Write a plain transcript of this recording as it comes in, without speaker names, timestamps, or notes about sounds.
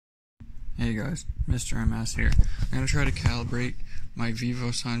Hey guys, Mr. MS here. I'm going to try to calibrate my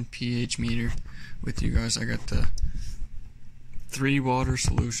VIVOSUN pH meter with you guys. I got the 3 water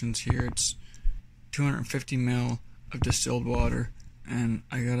solutions here. It's 250 ml of distilled water, and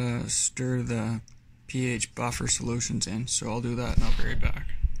I gotta stir the pH buffer solutions in, so I'll do that and I'll be right back.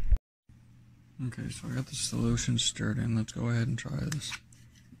 Okay, so I got the solution stirred in. Let's go ahead and try this.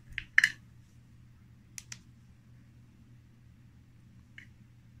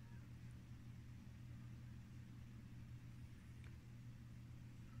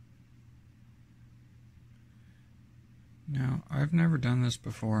 Now, I've never done this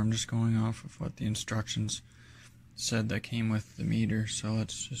before. I'm just going off of what the instructions said that came with the meter, so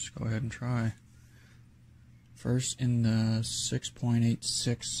let's just go ahead and try. First, in the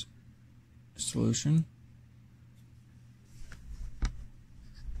 6.86 solution.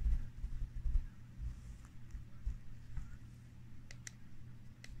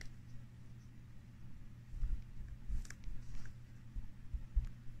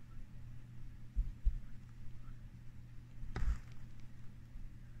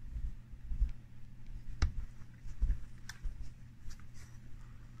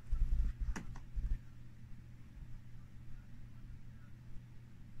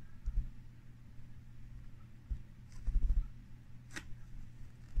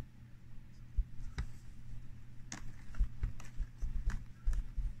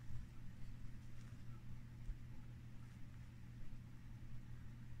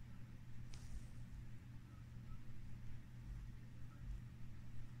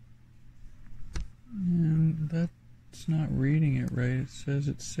 That's not reading it right. It says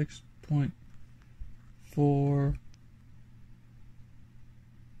it's 6.4,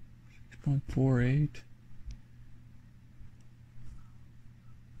 6.48.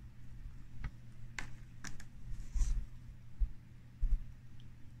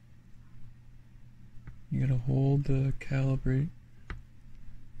 You gotta hold the calibrate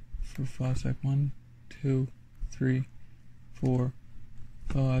for 5 seconds. 1, 2, 3, 4,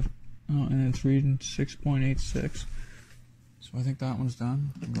 5. Oh, and it's reading 6.86. So I think that one's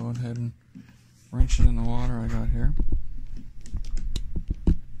done. I'll go ahead and rinse it in the water I got here.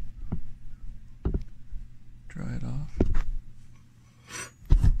 Dry it off.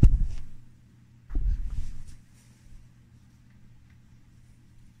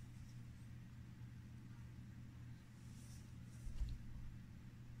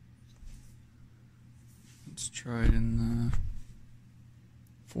 Let's try it in the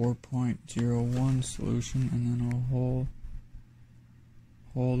 4.01 solution, and then I'll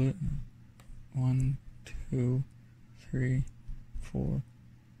hold it. 1, 2, 3, 4,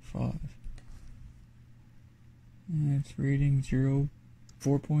 5. And it's reading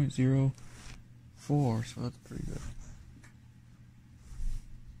 4.04, so that's pretty good.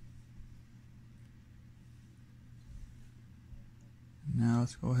 Now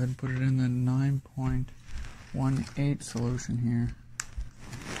let's go ahead and put it in the 9.18 solution here.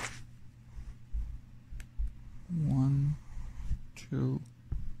 1, 2,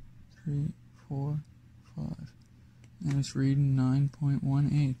 3, 4, 5. And it's reading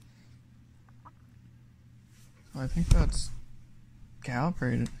 9.18. So I think that's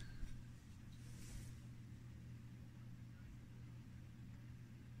calibrated.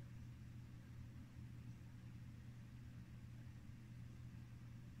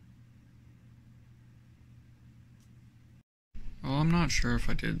 Well, I'm not sure if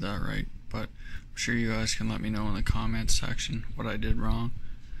I did that right, but I'm sure you guys can let me know in the comments section what I did wrong.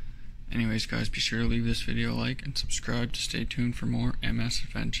 Anyways guys, be sure to leave this video a like and subscribe to stay tuned for more MS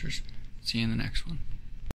adventures. See you in the next one.